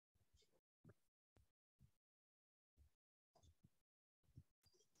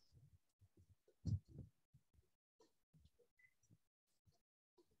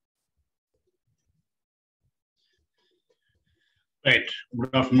Right.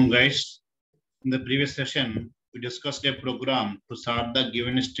 Good afternoon, guys. In the previous session, we discussed a program to sort the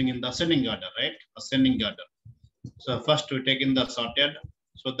given string in the ascending order, right? Ascending order. So first we take in the sorted,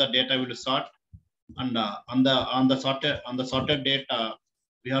 so the data will sort, and on the sorted data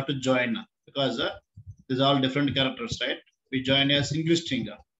we have to join because these are all different characters, right? We join a single string.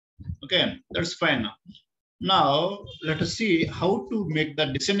 Okay, that's fine. Now let us see how to make the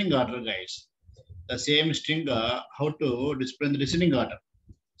descending order, guys. The same string, how to display in the descending order.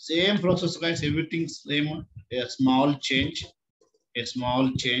 Same process, guys. Everything same. A small change.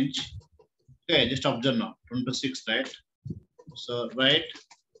 Okay, just observe now. 26, right? So write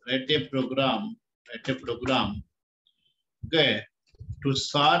a program. Okay, to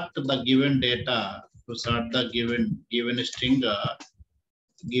sort the given data. To sort the given string.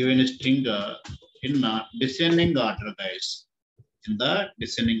 In descending order, guys. In the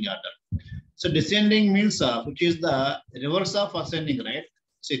descending order. So descending means which is the reverse of ascending, right?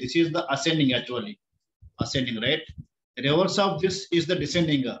 See, this is the ascending actually. Ascending, right? Reverse of this is the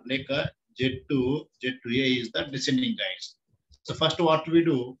descending, like Z to A is the descending, guys. So first what we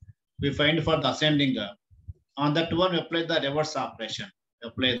do, we find for the ascending. On that one, we apply the reverse operation.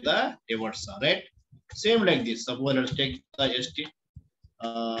 Apply the reverse, right? Same like this. Suppose let's take the ST,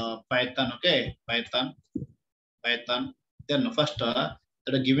 Python, okay? Python. Then first,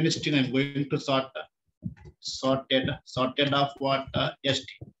 the given string I'm going to sorted of what ST.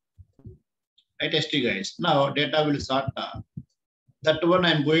 Right, ST, guys. Now data will sort that one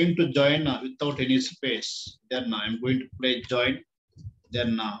I'm going to join without any space. Then I'm going to play join.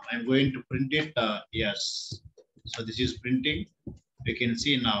 Then I'm going to print it. Yes. So this is printing. We can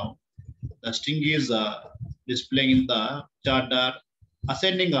see now the string is displaying in the order,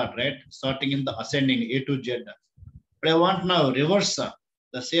 ascending order, right? Sorting in the ascending A to Z. But I want now reverse.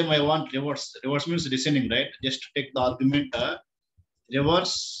 The same I want reverse. Reverse means descending, right? Just take the argument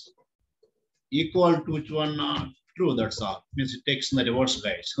reverse equal to which one true. That's all. Means it takes in the reverse,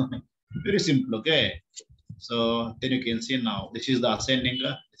 guys. Very simple. Okay. So then you can see now this is the ascending.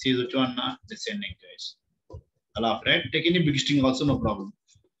 This is which one descending, guys. Allow, right? Take any big string also, no problem.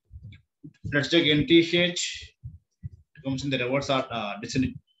 Let's take NTH. It comes in the reverse order,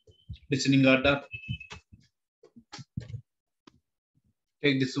 descending order.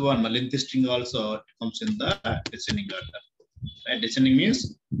 Take this one, length string also, it comes in the descending order. Right? Descending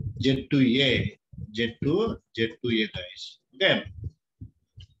means Z to A, guys. Okay.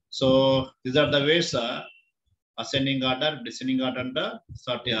 So these are the ways ascending order, descending order, and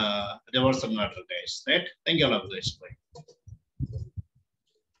reversing order, guys. Right? Thank you all of guys. Bye.